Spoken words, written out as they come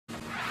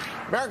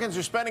Americans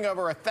are spending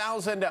over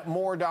 $1,000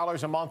 more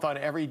a month on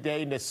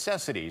everyday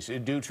necessities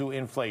due to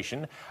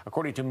inflation.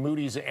 According to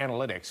Moody's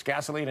Analytics,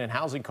 gasoline and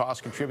housing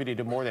costs contributed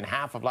to more than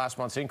half of last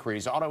month's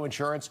increase. Auto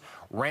insurance,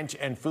 rent,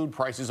 and food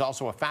prices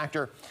also a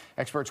factor.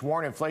 Experts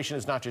warn inflation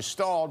is not just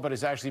stalled, but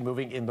is actually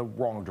moving in the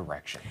wrong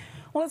direction.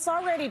 Well, it's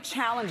already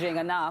challenging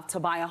enough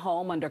to buy a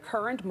home under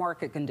current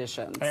market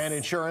conditions. And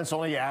insurance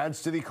only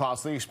adds to the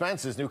costly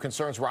expenses. New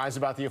concerns rise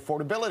about the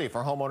affordability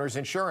for homeowners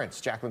insurance.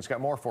 Jacqueline's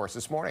got more for us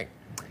this morning.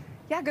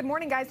 Yeah, good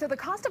morning, guys. So the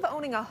cost of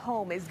owning a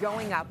home is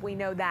going up. We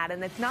know that.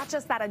 And it's not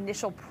just that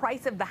initial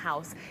price of the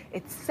house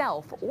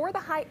itself or the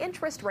high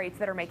interest rates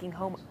that are making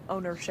home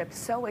ownership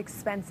so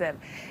expensive.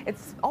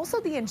 It's also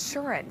the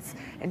insurance.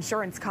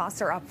 Insurance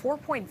costs are up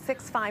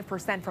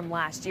 4.65% from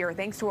last year,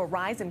 thanks to a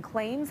rise in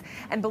claims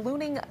and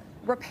ballooning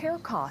repair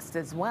costs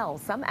as well.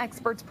 Some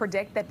experts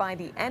predict that by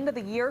the end of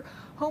the year,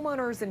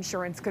 homeowners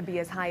insurance could be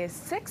as high as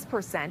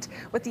 6%,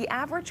 with the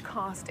average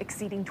cost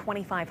exceeding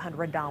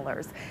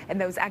 $2,500. And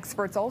those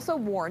experts also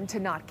warn to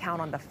not count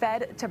on the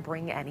Fed to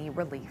bring any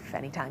relief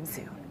anytime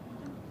soon.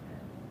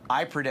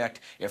 I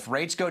predict if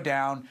rates go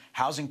down,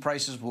 housing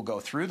prices will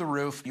go through the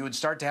roof. You would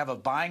start to have a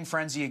buying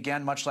frenzy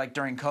again, much like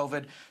during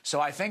COVID.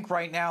 So I think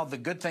right now the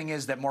good thing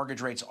is that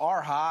mortgage rates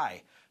are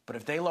high, but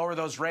if they lower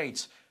those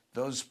rates,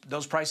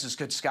 those prices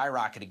could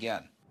skyrocket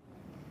again.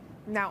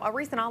 Now, a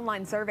recent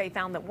online survey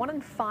found that 1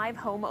 in 5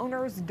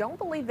 homeowners don't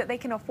believe that they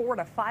can afford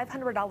a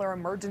 $500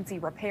 emergency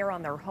repair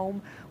on their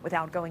home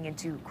without going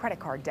into credit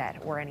card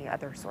debt or any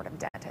other sort of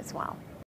debt as well.